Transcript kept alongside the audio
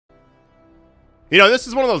You know, this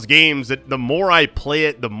is one of those games that the more I play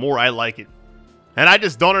it, the more I like it. And I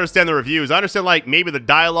just don't understand the reviews. I understand, like, maybe the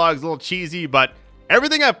dialogue's a little cheesy, but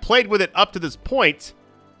everything I've played with it up to this point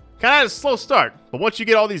kind of had a slow start. But once you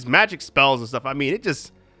get all these magic spells and stuff, I mean,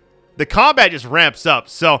 the combat just ramps up.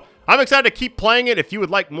 So I'm excited to keep playing it. If you would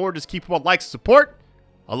like more, just keep on likes and support.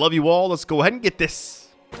 I love you all. Let's go ahead and get this.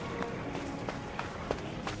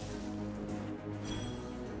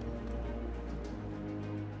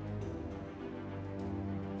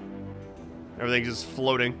 Everything's just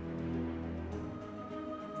floating.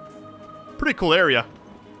 Pretty cool area.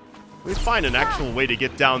 Let me find an actual way to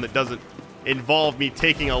get down that doesn't involve me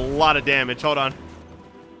taking a lot of damage. Hold on.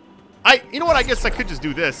 You know what? I guess I could just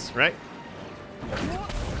do this, right?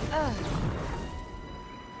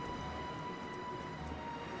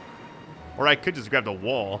 Or I could just grab the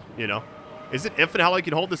wall, you know. Is it infinite how long you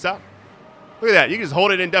can hold this out? Look at that. You can just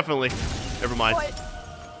hold it indefinitely. Never mind.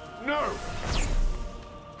 No.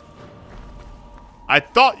 I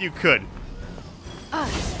thought you could.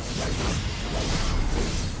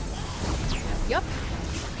 Yep.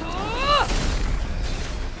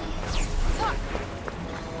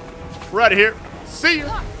 We're out of here. See you.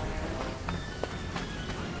 I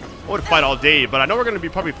would fight all day, but I know we're going to be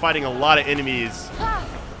probably fighting a lot of enemies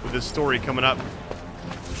with this story coming up.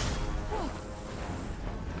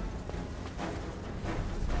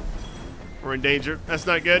 We're in danger. That's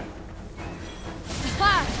not good.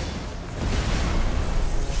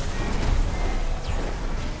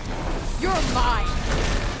 You're mine.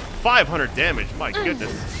 500 damage. My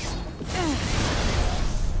goodness.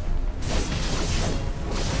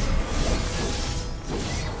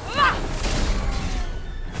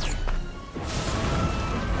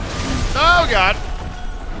 Oh, God.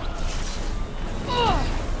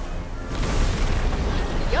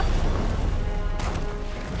 Yep.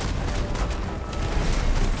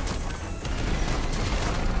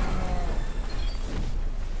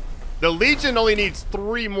 The Legion only needs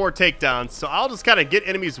 3 more takedowns, so I'll just kind of get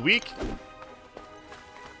enemies weak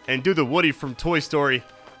and do the Woody from Toy Story,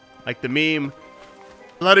 like the meme.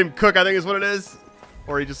 Let him cook, I think is what it is.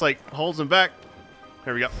 Or he just like holds him back.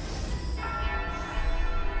 There we go.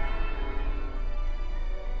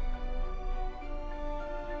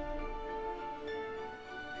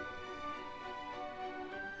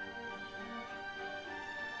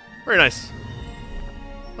 Very nice.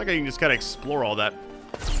 Like I can just kind of explore all that.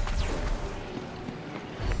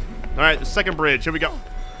 All right, the second bridge. Here we go.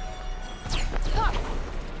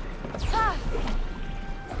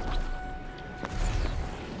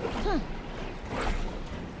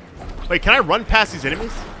 Wait, can I run past these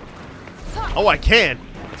enemies? Oh, I can.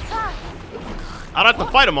 I don't have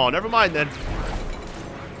to fight them all. Never mind then.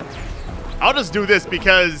 I'll just do this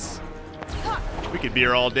because we could be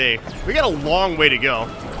here all day. We got a long way to go.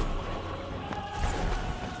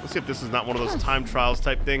 Let's see if this is not one of those time trials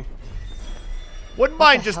type thing. Wouldn't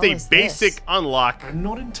mind just a basic unlock. I'm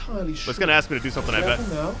not entirely sure. But it's gonna ask me to do something, I bet.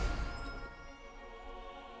 Now.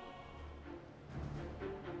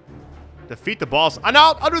 Defeat the boss.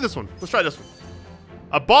 No, I'll do this one. Let's try this one.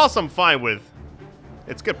 A boss I'm fine with.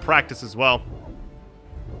 It's good practice as well.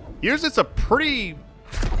 Here's it's a pretty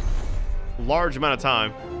large amount of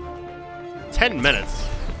time. 10 minutes.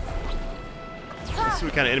 Let's see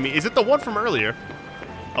what kind of enemy. Is it the one from earlier?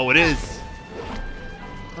 Oh, it is.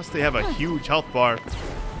 Plus they have a huge health bar.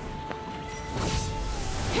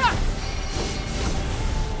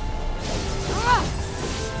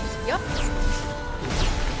 Yep.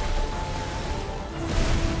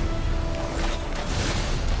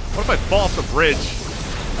 What if I fall off the bridge?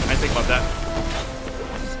 I think about that.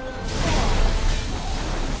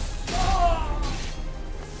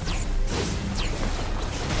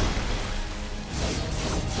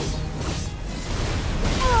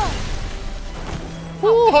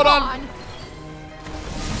 Ooh, hold on.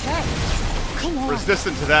 Okay. Come on.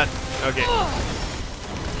 Resistant to that. Okay.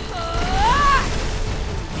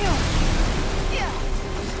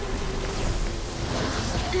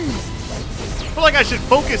 I feel like I should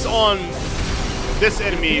focus on this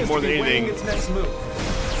enemy more than anything. Its next move.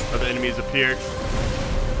 Other enemies appeared.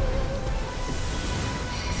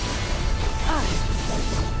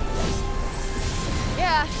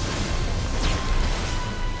 Yeah.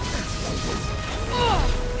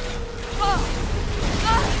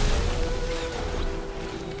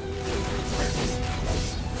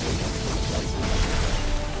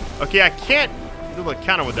 Okay, I can't do a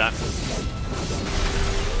counter with that.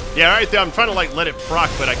 Yeah, right there. I'm trying to like let it proc,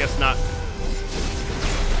 but I guess not.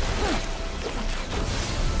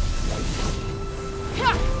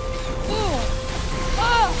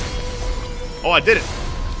 Oh, I did it.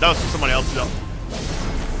 That was for somebody else though.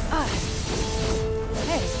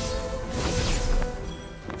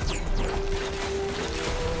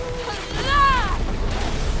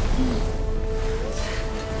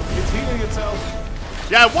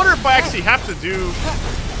 Yeah, I wonder if I actually have to do...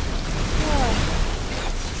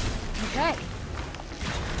 Okay.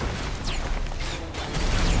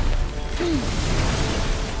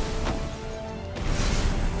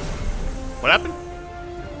 What happened?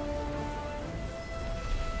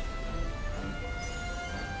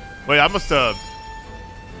 Wait, I must have...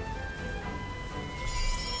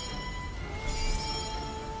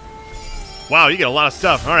 Wow, you get a lot of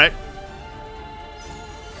stuff. All right.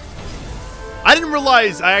 I didn't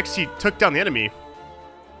realize I actually took down the enemy.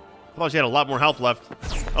 I thought she had a lot more health left.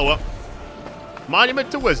 Oh, well.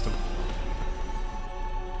 Monument to Wisdom.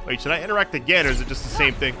 Wait, should I interact again, or is it just the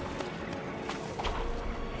same thing?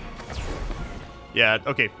 Yeah,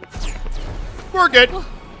 okay. We're good.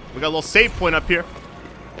 We got a little save point up here.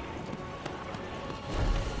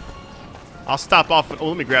 I'll stop off. Oh,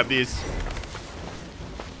 let me grab these.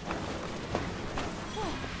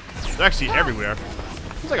 They're actually everywhere.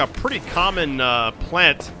 It's like a pretty common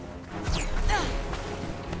plant.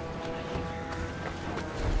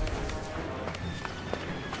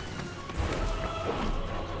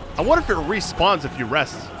 I wonder if it respawns if you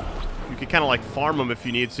rest. You can kind of like farm them if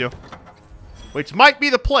you need to. Which might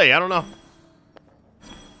be the play. I don't know.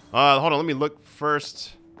 Hold on. Let me look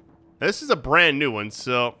first. This is a brand new one,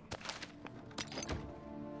 so...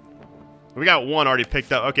 We got one already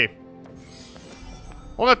picked up. Okay.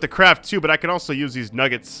 We'll have to craft two, but I can also use these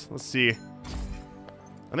nuggets. Let's see.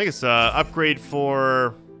 I think it's upgrade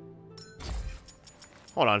for...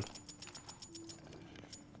 Hold on.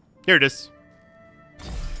 Here it is.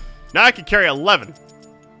 Now I can carry 11.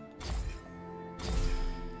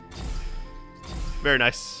 Very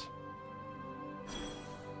nice.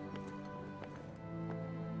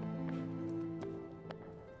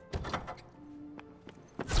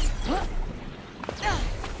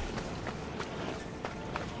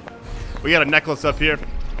 We got a necklace up here.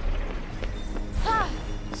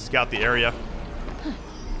 Scout the area.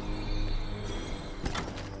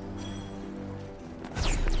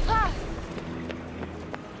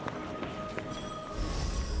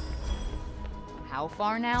 How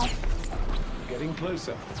far now? Getting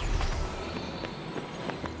closer.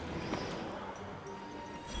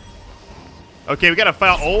 Okay, we gotta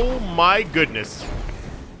fight. Oh my goodness.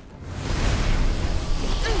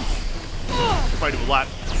 Probably do a lot.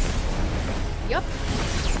 Yep.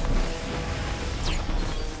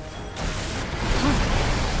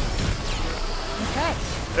 Okay.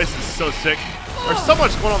 This is so sick. There's so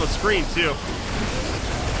much going on the screen, too.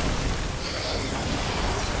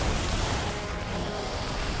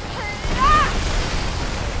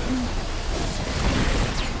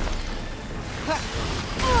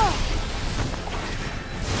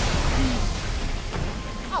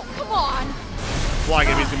 Oh, come on. Flying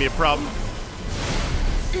enemies gonna be a problem.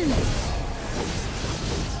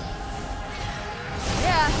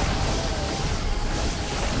 Yeah.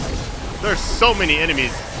 There's so many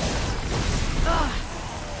enemies.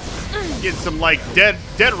 Getting some like Dead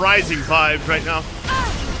Rising vibes right now.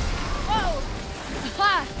 Whoa.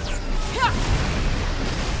 Ha.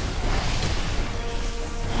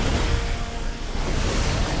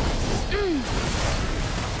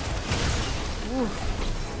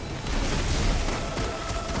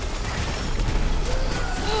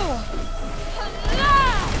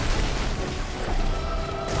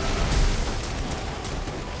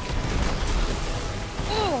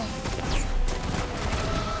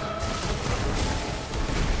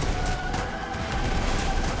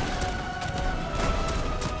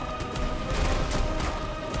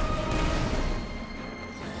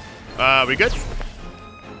 We good?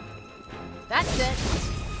 That's it.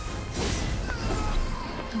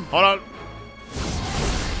 Hold on.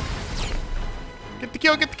 Get the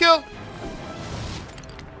kill, get the kill.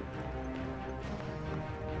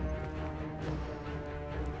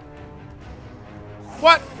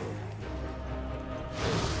 What?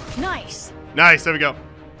 Nice. Nice, there we go.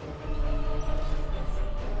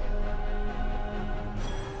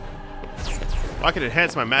 Well, I can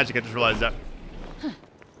enhance my magic, I just realized that.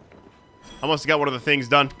 I must have got one of the things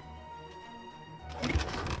done.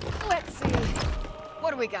 Let's see. What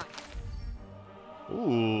do we got?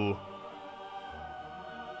 Ooh.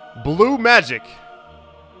 Blue magic.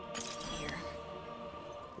 Here.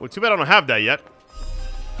 Well, too bad I don't have that yet.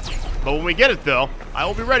 But when we get it, though, I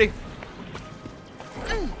will be ready.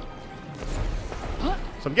 So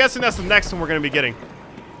I'm guessing that's the next one we're going to be getting.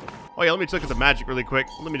 Oh, yeah, let me look at the magic really quick.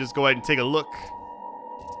 Let me just go ahead and take a look.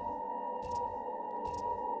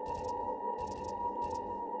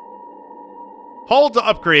 Hold to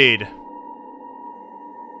upgrade.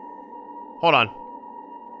 Hold on.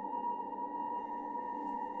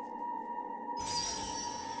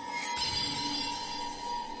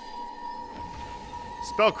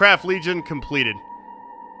 Spellcraft Legion completed.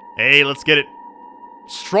 Hey, let's get it.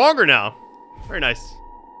 Stronger now. Very nice.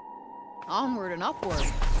 Onward and upward.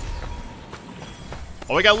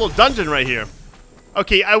 Oh, we got a little dungeon right here.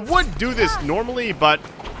 Okay, I would do this normally, but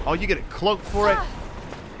oh, you get a cloak for it.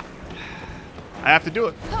 I have to do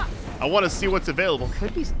it. I want to see what's available.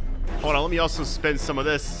 Could be. Hold on, let me also spend some of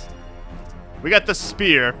this. We got the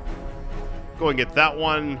spear. Go and get that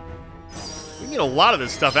one. We can get a lot of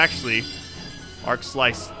this stuff, actually. Arc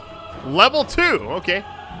slice. Level 2. Okay.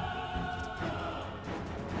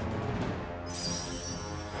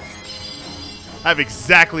 I have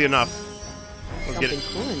exactly enough. Let's get it.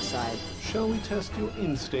 Cool inside. Shall we test your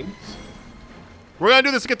instincts? We're gonna do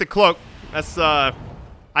this to get the cloak. That's I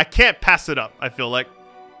can't pass it up, I feel like.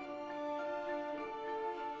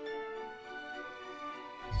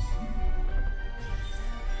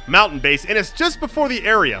 Mountain base, and it's just before the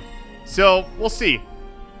area. So we'll see.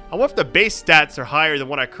 I wonder if the base stats are higher than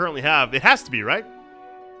what I currently have. It has to be, right?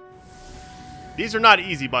 These are not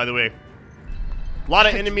easy, by the way. A lot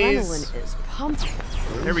of enemies. Adrenaline is pumping.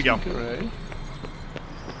 Here we go. Okay.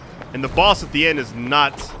 And the boss at the end is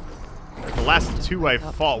not. The last two I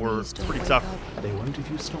fought were Please don't pretty wake tough. up. They won't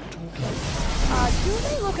if you stop talking. Do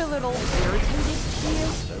they look a little irritated to you?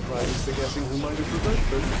 No prizes for guessing who might have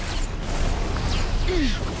provoked them.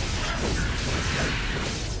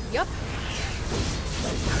 Yep.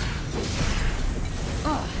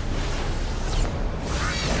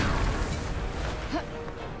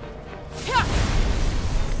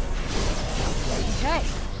 Okay.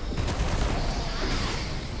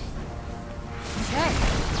 Okay.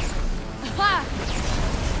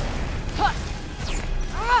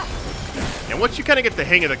 And once you kind of get the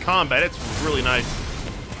hang of the combat, it's really nice.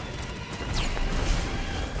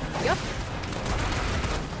 Yep.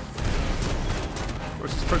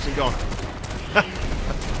 Where's this person going?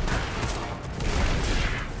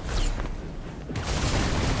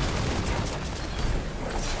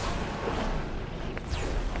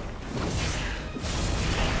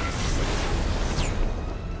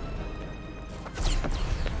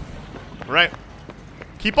 All right.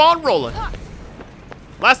 Keep on rolling.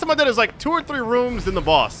 Last time I did is like 2 or 3 rooms, then the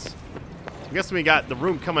boss. I guess we got the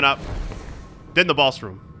room coming up, then the boss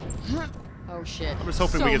room. Oh shit. I'm just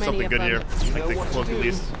hoping So we get many something of good them. here. You Like know the what to cloak at do.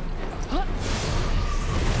 least.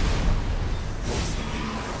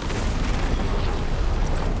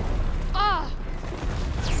 Ah!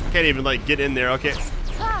 Can't even like get in there. Okay.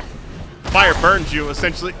 Ah! Fire burns you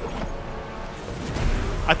essentially.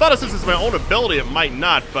 I thought since it's my own ability, it might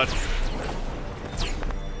not, but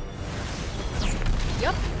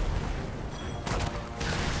Yep.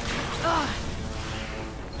 Ah!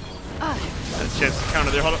 Ah! had a chance to counter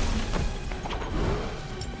there. Hold up.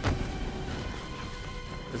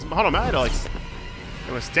 Hold on, man. I had to, like,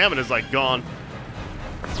 my stamina's like gone.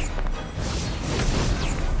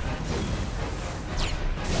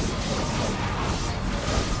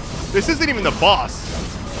 This isn't even the boss.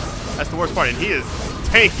 That's the worst part, and he is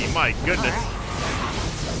tanky. My goodness.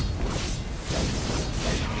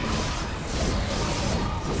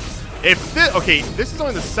 If this, okay, this is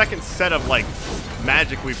only the second set of like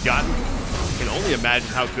magic we've gotten. I can only imagine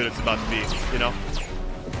how good it's about to be. You know.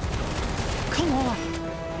 Come on.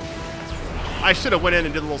 I should have went in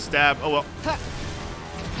and did a little stab. Oh well. Ha.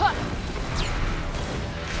 Ha.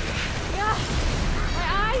 Yeah. My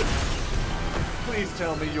eyes. Please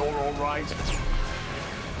tell me you're all right.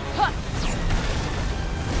 Ha.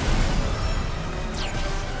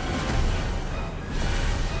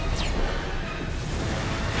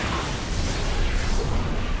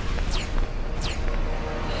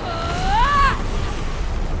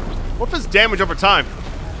 What if it's damage over time?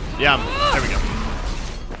 Yeah, there we go.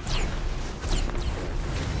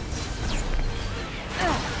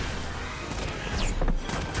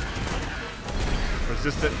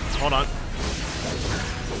 Resistant. Hold on.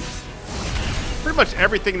 Pretty much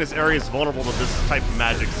everything in this area is vulnerable to this type of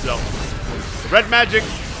magic, so. Red magic.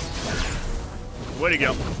 Way to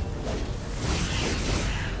go.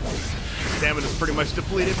 Stamina's pretty much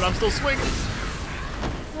depleted, but I'm still swinging.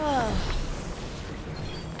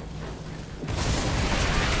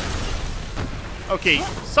 Okay,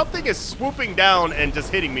 something is swooping down and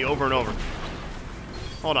just hitting me over and over.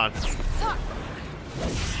 Hold on.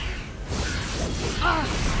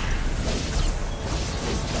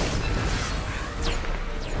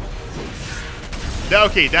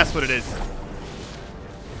 Okay, that's what it is.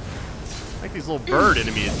 Like these little bird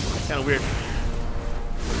enemies. Kind of weird.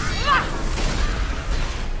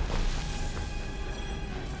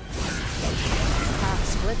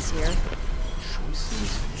 Splits here.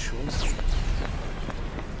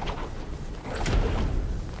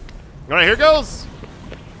 All right, here goes.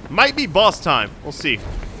 Might be boss time. We'll see.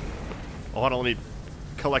 Oh, hold on. Let me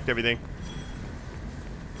collect everything.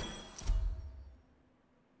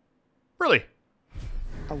 Really?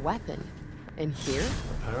 A weapon? In here?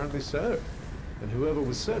 Apparently so. And whoever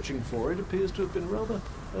was searching for it appears to have been rather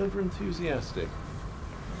over-enthusiastic.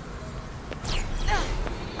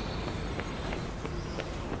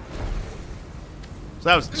 So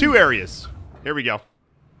that was 2 areas. Here we go.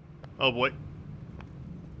 Oh boy.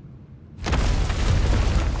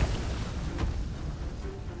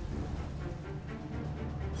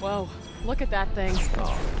 Whoa, look at that thing.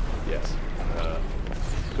 Ah, yes.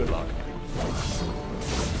 Good luck.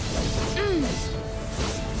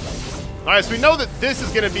 Alright, so we know that this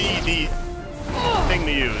is going to be the thing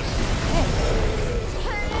to use.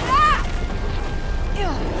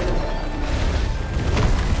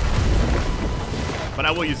 But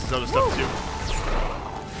I will use this other stuff too.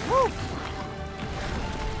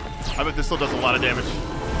 I bet this still does a lot of damage.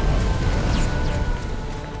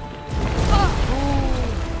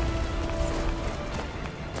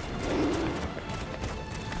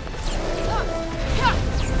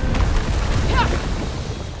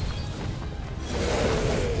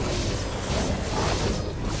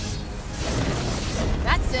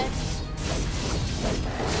 That's it.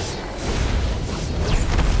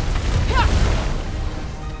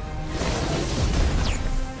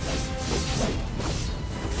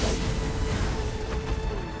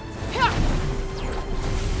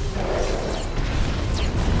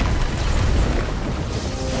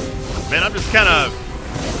 Man, I'm just kind of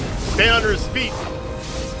staying under his feet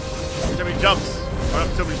every time he jumps. Or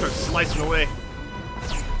until he starts slicing away.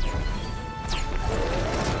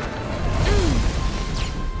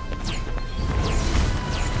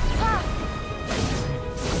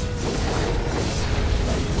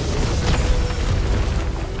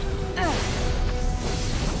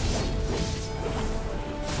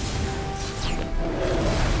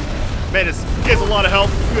 Man, this gets a lot of help.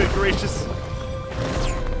 Good gracious.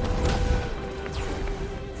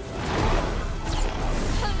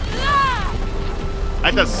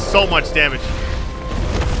 That does so much damage.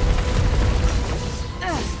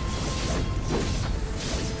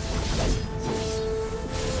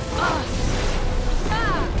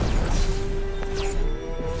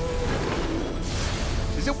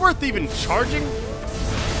 Is it worth even charging?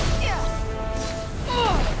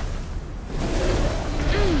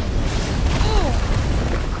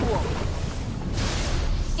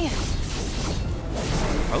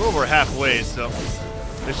 A little over halfway, so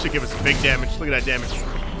this should give us big damage. Look at that damage.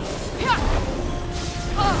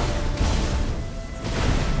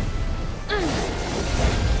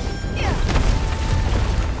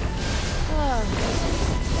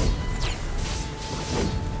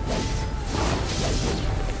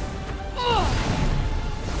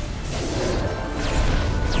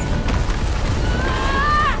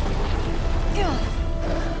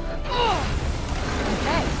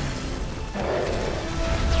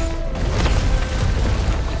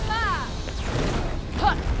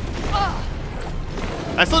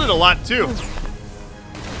 I still did a lot too.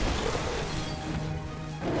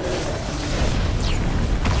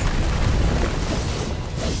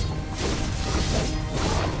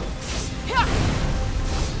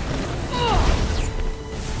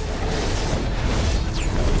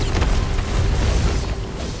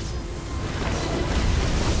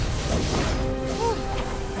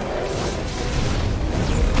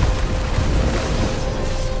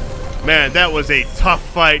 Man, that was a tough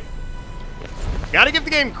fight. Gotta give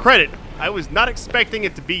the game credit. I was not expecting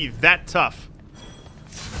it to be that tough.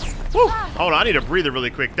 Woo! Hold on, I need a breather really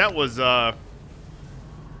quick. That was, that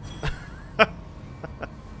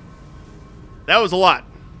was a lot.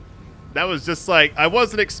 That was just like, I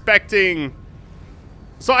wasn't expecting...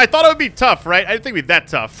 So I thought it would be tough, right? I didn't think it would be that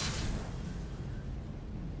tough.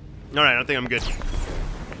 Alright, I think I'm good. I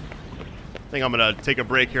think I'm gonna take a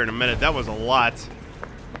break here in a minute. That was a lot.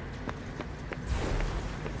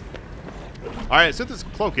 Alright, so what this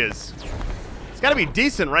cloak is. It's gotta be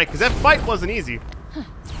decent, right? Because that fight wasn't easy.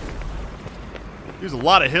 There's a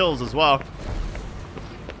lot of hills as well.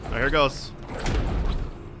 Alright, here goes.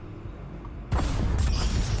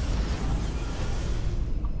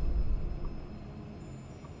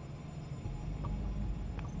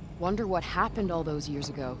 Wonder what happened all those years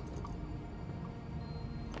ago.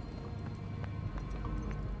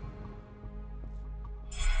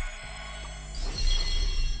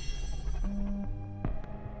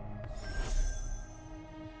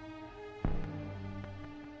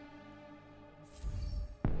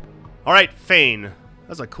 Alright, FAIN.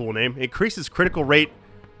 That's a cool name. Increases critical rate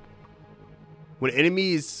when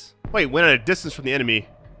enemies... Wait, when at a distance from the enemy.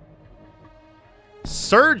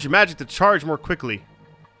 Surge magic to charge more quickly.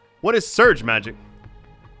 What is surge magic?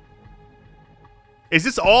 Is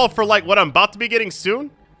this all for like what I'm about to be getting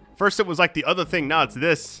soon? First it was like the other thing, now it's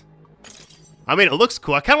this. I mean, it looks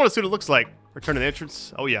cool. I kind of want to see what it looks like. Return to the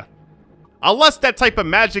entrance. Oh, yeah. Unless that type of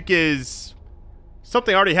magic is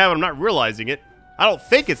something I already have and I'm not realizing it. I don't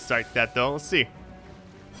think it's like that, though. Let's see.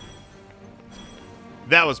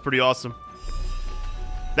 That was pretty awesome.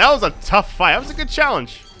 That was a tough fight. That was a good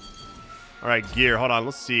challenge. All right, gear. Hold on.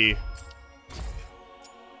 Let's see.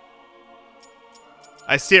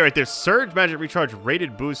 I see it right there. Surge magic recharge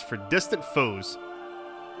rated boost for distant foes.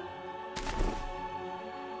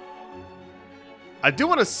 I do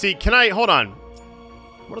want to see. Can I? Hold on.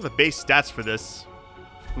 What are the base stats for this?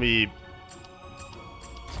 Let me.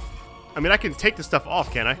 I mean, I can take the stuff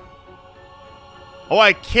off, can't I? Oh,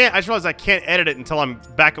 I can't. I just realized I can't edit it until I'm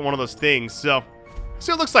back at one of those things. So, let's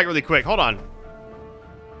see what it looks like really quick. Hold on.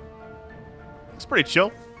 It's pretty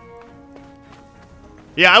chill.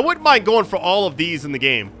 Yeah, I wouldn't mind going for all of these in the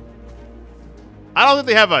game. I don't think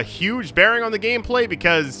they have a huge bearing on the gameplay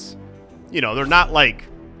because, you know, they're not like...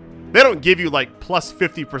 They don't give you like plus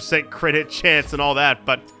 50% crit hit chance and all that,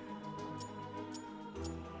 but...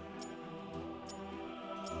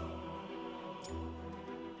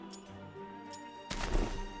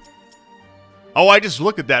 Oh, I just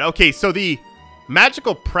looked at that. Okay, so the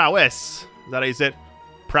magical prowess... Is that how you say it?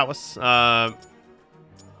 Prowess.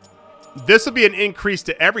 This will be an increase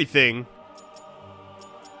to everything.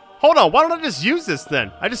 Hold on, why don't I just use this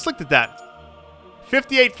then? I just looked at that.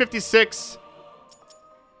 58, 56.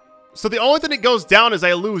 So the only thing that goes down is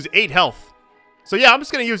I lose 8 health. So yeah, I'm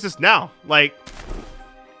just going to use this now. Like,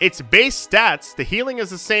 it's base stats. The healing is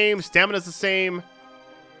the same. Stamina is the same.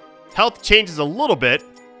 Health changes a little bit.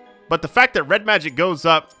 But the fact that red magic goes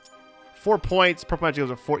up 4 points, purple magic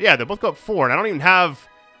goes up 4. Yeah, they both go up 4. And I don't even have...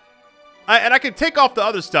 and I can take off the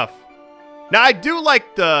other stuff. Now, I do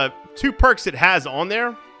like the 2 perks it has on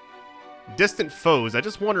there. Distant foes. I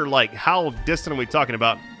just wonder, like, how distant are we talking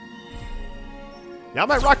about? Yeah, I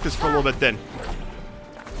might rock this for a little bit then.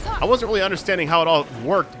 I wasn't really understanding how it all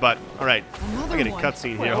worked, but all right. I get a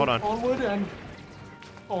cutscene here. Hold on. Onward and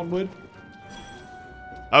onward.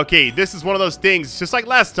 Okay, this is one of those things, just like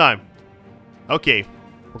last time. Okay,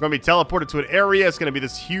 we're going to be teleported to an area. It's going to be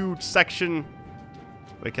this huge section.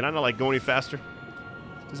 Wait, can I not, like, go any faster?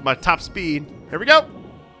 This is my top speed. Here we go.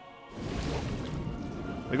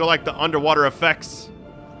 We go like the underwater effects.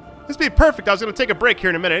 This would be perfect. I was going to take a break here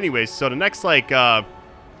in a minute anyways. So the next, like, I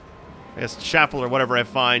guess chapel or whatever I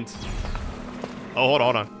find. Oh, hold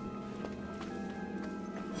on.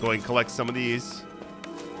 Go ahead and collect some of these.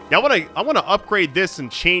 Yeah, I want to upgrade this and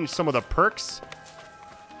change some of the perks.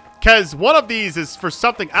 Because one of these is for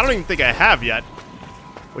something I don't even think I have yet.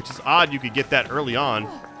 Which is odd you could get that early on.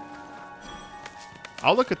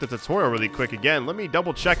 I'll look at the tutorial really quick again. Let me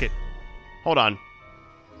double check it. Hold on.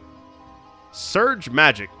 Surge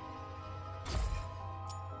magic.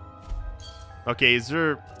 Okay, is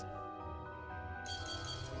there...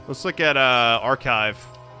 Let's look at archive.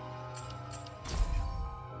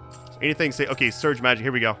 Anything say... Okay, surge magic.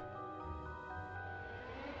 Here we go.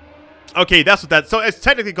 Okay, that's what that... So it's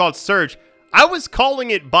technically called surge. I was calling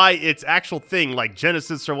it by its actual thing, like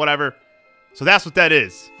Genesis or whatever. So that's what that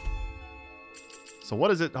is. So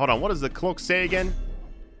what is it? Hold on. What does the cloak say again?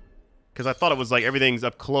 Because I thought it was like everything's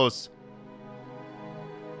up close.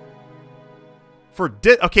 For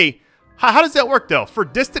okay. How does that work though? For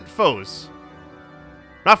distant foes.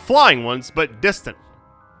 Not flying ones, but distant.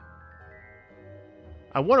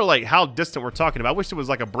 I wonder like how distant we're talking about. I wish it was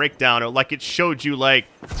like a breakdown or like it showed you like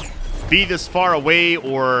be this far away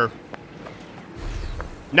or...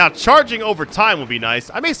 Now charging over time would be nice.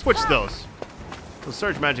 I may switch those. So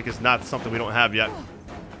surge magic is not something we don't have yet.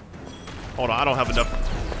 Hold on, I don't have enough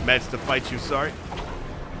meds to fight you, sorry.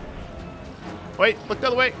 Wait, look the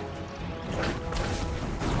other way.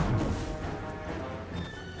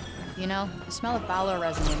 You know, the smell of Balor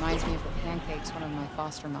resin reminds me of the pancakes one of my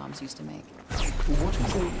foster moms used to make. What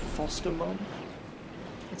is a foster mom?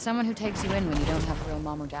 It's someone who takes you in when you don't have a real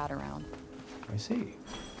mom or dad around. I see.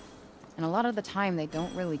 And a lot of the time, they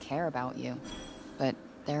don't really care about you. But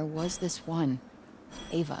there was this one,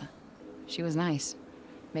 Ava. She was nice.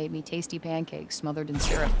 Made me tasty pancakes smothered in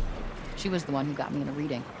syrup. She was the one who got me in a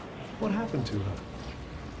reading. What happened to her?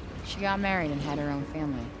 She got married and had her own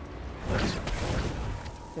family.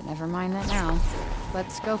 But never mind that now.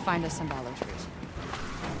 Let's go find us some Balor trees.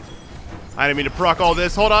 I didn't mean to proc all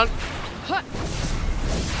this. Hold on.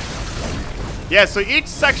 Yeah, so each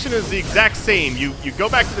section is the exact same. You go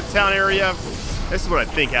back to the town area. This is what I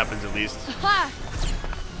think happens, at least.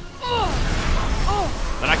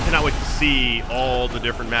 And I cannot wait to see all the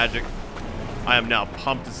different magic. I am now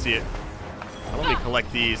pumped to see it. Now, let me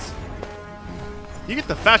collect these. You get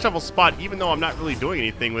the fast travel spot even though I'm not really doing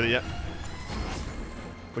anything with it yet.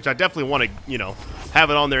 Which I definitely want to, you know,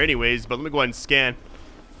 have it on there anyways, but let me go ahead and scan.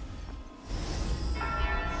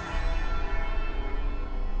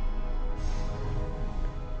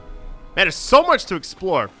 Man, there's so much to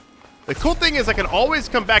explore. The cool thing is I can always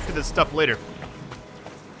come back to this stuff later.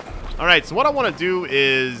 Alright, so what I want to do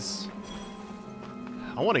is...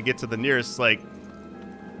 I want to get to the nearest, like,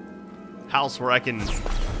 house where I can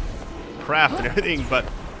craft and everything, but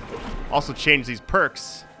also change these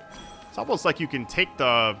perks. It's almost like you can take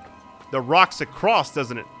the rocks across,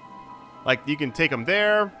 doesn't it? Like, you can take them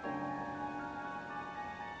there.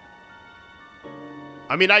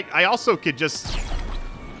 I mean, I also could just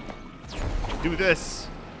do this.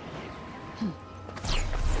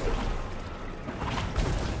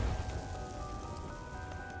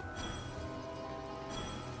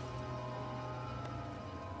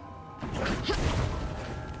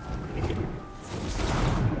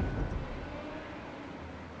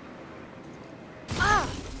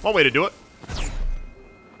 One way to do it.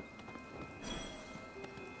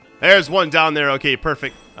 There's one down there. Okay,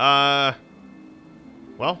 perfect. Well,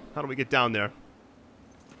 how do we get down there?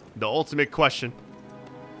 The ultimate question.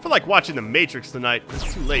 I feel like watching The Matrix tonight.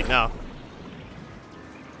 It's too late now.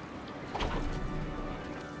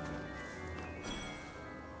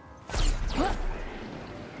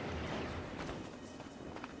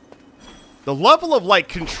 The level of, like,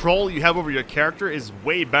 control you have over your character is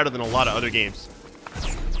way better than a lot of other games.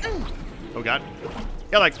 Oh god.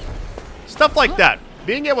 Yeah, like, stuff like that.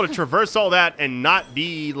 Being able to traverse all that and not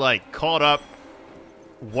be, like, caught up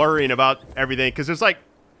worrying about everything. Because there's, like,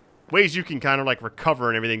 ways you can kind of, like, recover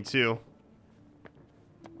and everything, too.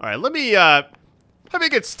 Alright, let me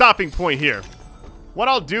get a stopping point here. What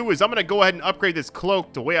I'll do is I'm going to go ahead and upgrade this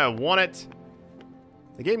cloak the way I want it.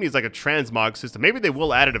 The game needs, like, a transmog system. Maybe they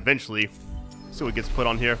will add it eventually. See what gets put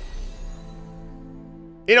on here.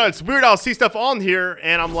 You know, it's weird. I'll see stuff on here,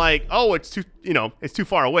 and I'm like, oh, it's too, you know, it's too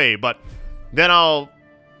far away. But then I'll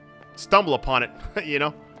stumble upon it, you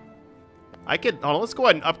know. I could, hold on, let's go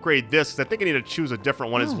ahead and upgrade this, because I think I need to choose a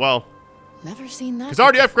different one as well. Never seen that. Because I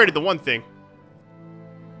already upgraded the one thing.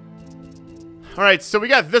 All right, so we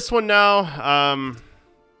got this one now.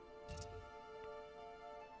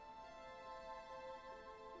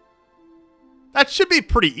 That should be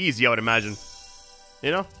pretty easy, I would imagine.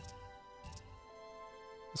 You know?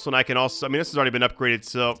 This one I can also... I mean, this has already been upgraded,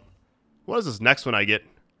 so... What is this next one I get?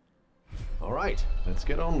 Alright, let's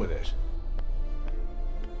get on with it.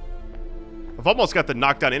 I've almost got the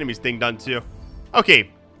knockdown enemies thing done, too. Okay.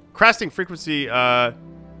 Crafting frequency,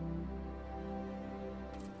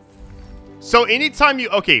 So, anytime you...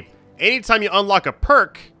 Okay. Anytime you unlock a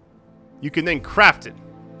perk, you can then craft it.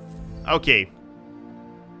 Okay.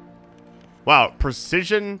 Wow.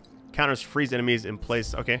 Precision counters freeze enemies in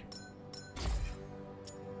place. Okay.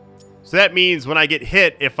 So that means when I get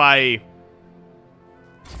hit, if I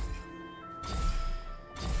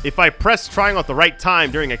press triangle at the right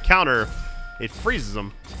time during a counter, it freezes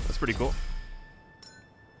them. That's pretty cool.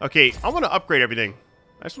 Okay, I want to upgrade everything.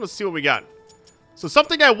 I just want to see what we got. So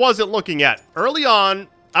something I wasn't looking at. Early on,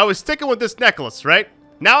 I was sticking with this necklace, right?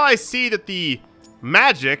 Now I see that the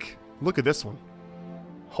magic... Look at this one.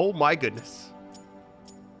 Oh my goodness.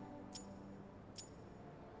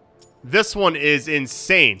 This one is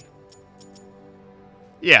insane.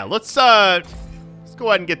 Yeah, let's go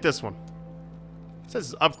ahead and get this one. It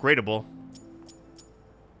says it's upgradable.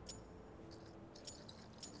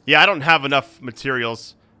 Yeah, I don't have enough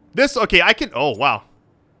materials. This, okay, I can, oh, wow.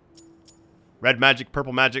 Red magic,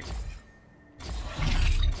 purple magic.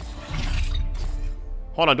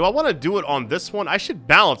 Hold on, do I want to do it on this one? I should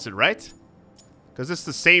balance it, right? Because it's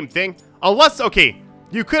the same thing. Unless, okay,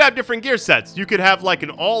 you could have different gear sets. You could have like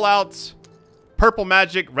an all-out purple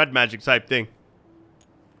magic, red magic type thing.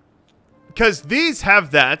 Because these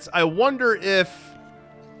have that. I wonder if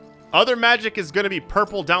other magic is going to be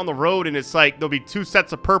purple down the road and it's like there'll be 2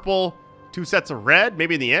 sets of purple, 2 sets of red,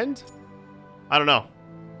 maybe in the end? I don't know.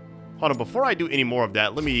 Hold on, before I do any more of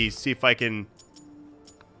that, let me see if I can...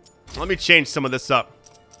 Let me change some of this up.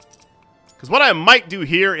 Because what I might do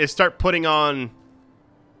here is start putting on...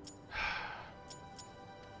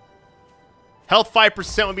 Health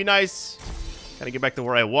 5% would be nice. Gotta get back to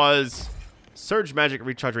where I was. Surge magic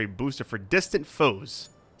recharge rate booster for distant foes.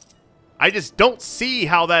 I just don't see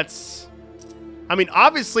how that's... I mean,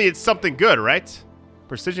 obviously it's something good, right?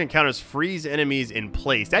 Precision counters freeze enemies in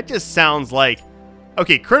place. That just sounds like...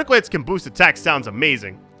 Okay, critical hits can boost attacks sounds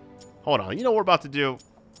amazing. Hold on, you know what we're about to do?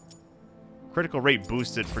 Critical rate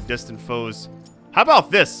boosted for distant foes. How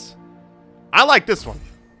about this? I like this one.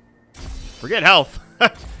 Forget health.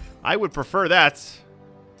 I would prefer that.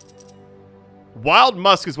 Wild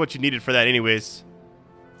Musk is what you needed for that anyways.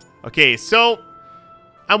 Okay, so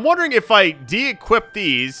I'm wondering if I de-equip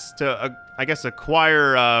these to, I guess,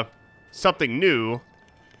 acquire something new.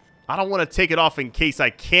 I don't want to take it off in case I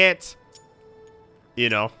can't, you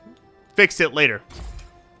know, fix it later.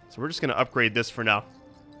 So we're just going to upgrade this for now.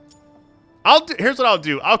 Here's what I'll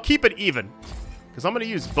do. I'll keep it even because I'm going to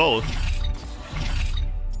use both.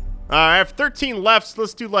 I have 13 left, so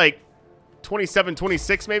let's do like 27,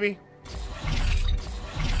 26 maybe.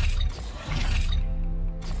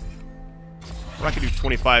 Or I could do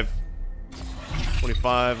 25.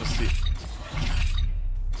 25, let's see.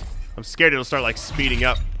 I'm scared it'll start like speeding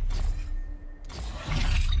up.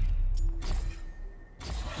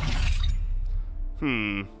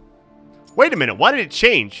 Wait a minute, why did it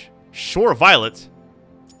change? Shore Violet.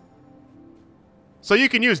 So you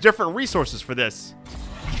can use different resources for this.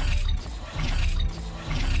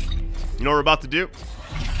 You know what we're about to do?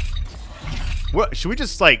 What, should we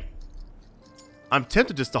just like... I'm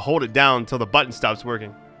tempted just to hold it down until the button stops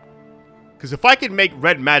working. Because if I could make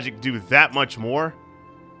red magic do that much more...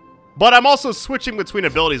 But I'm also switching between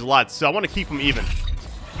abilities a lot, so I want to keep them even.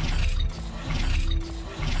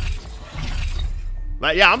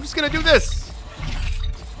 But yeah, I'm just going to do this.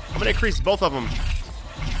 I'm going to increase both of them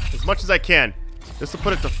as much as I can. This will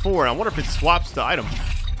put it to 4. I wonder if it swaps the item.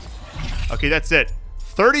 Okay, that's it.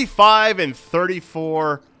 35 and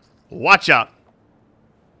 34. Watch out.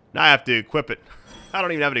 Now I have to equip it. I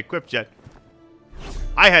don't even have it equipped yet.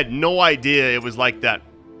 I had no idea it was like that.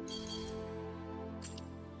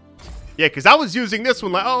 Yeah, because I was using this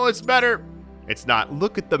one like, oh, it's better. It's not.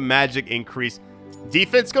 Look at the magic increase.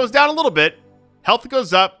 Defense goes down a little bit. Health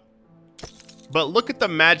goes up. But look at the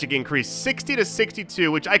magic increase. 60 to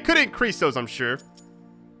 62, which I could increase those, I'm sure.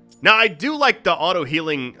 Now, I do like the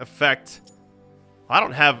auto-healing effect. I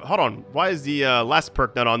don't have... Hold on. Why is the last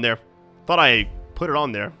perk not on there? Thought I put it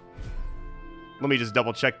on there. Let me just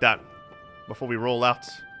double-check that before we roll out.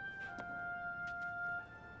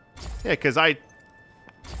 Yeah, because I...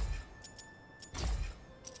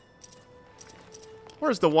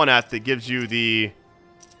 Where's the one at that gives you the...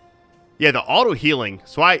 Yeah, the auto-healing.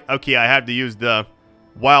 So okay, I have to use the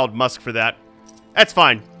Wild Musk for that. That's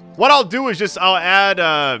fine. What I'll do is just, I'll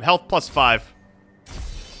add health plus 5.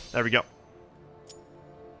 There we go.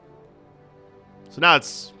 So now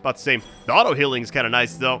it's about the same. The auto-healing is kind of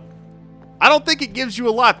nice, though. I don't think it gives you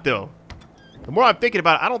a lot, though. The more I'm thinking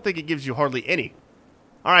about it, I don't think it gives you hardly any.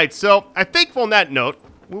 All right, so I think on that note,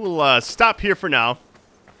 we will stop here for now.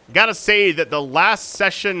 Gotta say that the last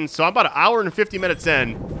session, so I'm about an hour and 50 minutes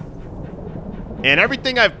in. And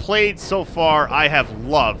everything I've played so far, I have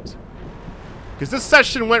loved. Because this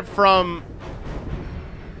session went from...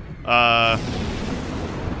 Should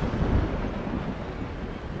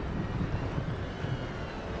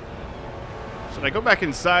I go back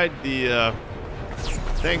inside the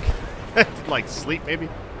thing? Like sleep, maybe?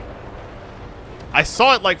 I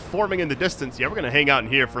saw it like forming in the distance. Yeah, we're going to hang out in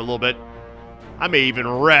here for a little bit. I may even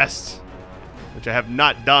rest. Which I have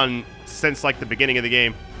not done since like the beginning of the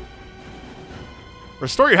game.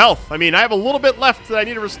 Restore your health. I mean, I have a little bit left that I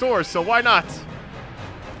need to restore, so why not?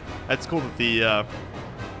 That's cool that the, I'm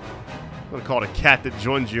going to call it a cat that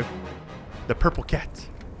joins you. The purple cat.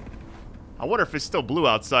 I wonder if it's still blue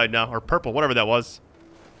outside now, or purple, whatever that was.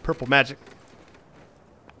 Purple magic.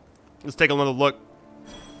 Let's take another look.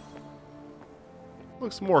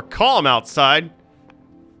 Looks more calm outside.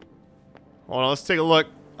 Hold on, let's take a look.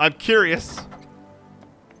 I'm curious.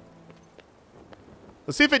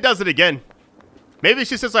 Let's see if it does it again. Maybe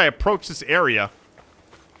it's just as I approach this area.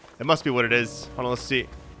 It must be what it is. Hold on, let's see.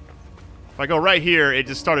 If I go right here, it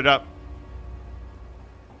just started up.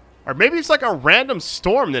 Or maybe it's like a random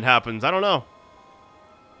storm that happens. I don't know.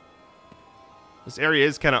 This area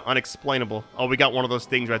is kind of unexplainable. Oh, we got one of those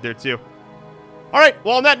things right there, too. All right,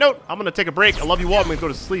 well, on that note, I'm going to take a break. I love you all. I'm going to go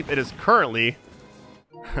to sleep. It is currently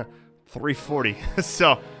 3:40.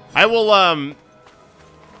 So, I will...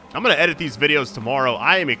 I'm going to edit these videos tomorrow.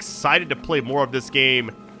 I am excited to play more of this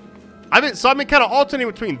game. I've been kind of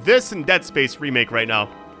alternating between this and Dead Space Remake right now.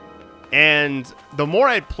 And the more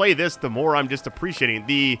I play this, the more I'm just appreciating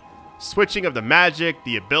the switching of the magic,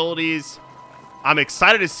 the abilities. I'm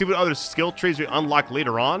excited to see what other skill trees we unlock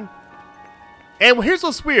later on. And here's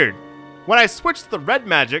what's weird. When I switched to the red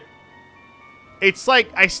magic, it's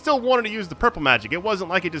like I still wanted to use the purple magic. It wasn't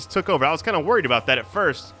like it just took over. I was kind of worried about that at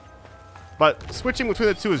first. But switching between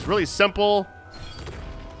the two is really simple.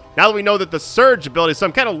 Now that we know that the Surge ability, so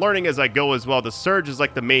I'm kind of learning as I go as well. The Surge is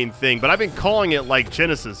like the main thing, but I've been calling it like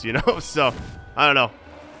Genesis, you know? So, I don't know.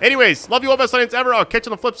 Anyways, love you all, best audience ever. I'll catch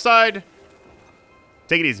you on the flip side.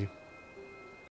 Take it easy.